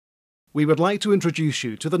We would like to introduce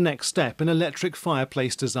you to the next step in electric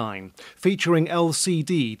fireplace design, featuring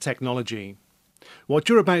LCD technology. What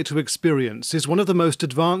you're about to experience is one of the most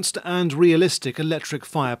advanced and realistic electric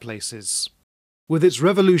fireplaces. With its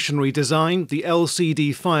revolutionary design, the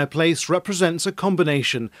LCD fireplace represents a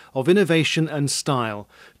combination of innovation and style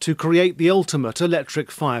to create the ultimate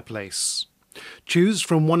electric fireplace. Choose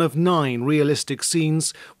from one of 9 realistic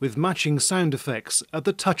scenes with matching sound effects at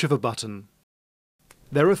the touch of a button.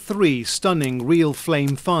 There are 3 stunning real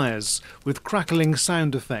flame fires with crackling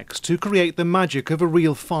sound effects to create the magic of a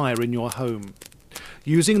real fire in your home.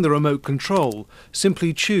 Using the remote control,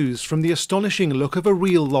 simply choose from the astonishing look of a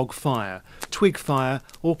real log fire, twig fire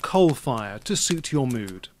or coal fire to suit your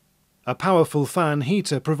mood. A powerful fan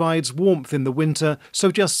heater provides warmth in the winter,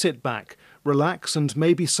 so just sit back, relax and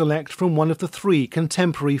maybe select from one of the 3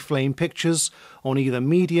 contemporary flame pictures on either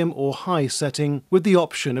medium or high setting with the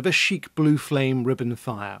option of a chic blue flame ribbon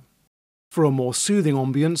fire. For a more soothing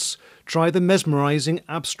ambience, try the mesmerizing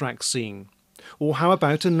abstract scene. Or how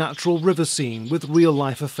about a natural river scene with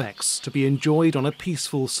real-life effects to be enjoyed on a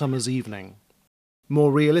peaceful summer's evening?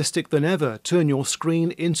 More realistic than ever, turn your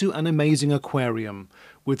screen into an amazing aquarium,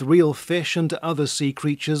 with real fish and other sea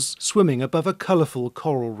creatures swimming above a colourful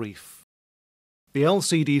coral reef. The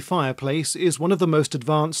LCD fireplace is one of the most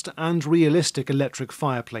advanced and realistic electric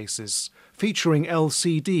fireplaces, featuring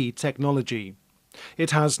LCD technology.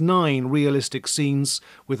 It has 9 realistic scenes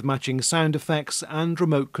with matching sound effects and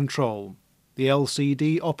remote control. The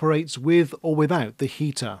LCD operates with or without the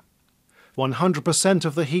heater. 100%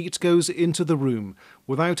 of the heat goes into the room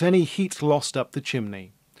without any heat lost up the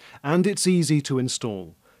chimney. And it's easy to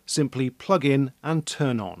install. Simply plug in and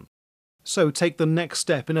turn on. So take the next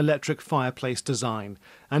step in electric fireplace design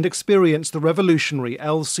and experience the revolutionary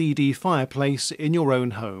LCD fireplace in your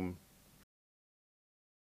own home.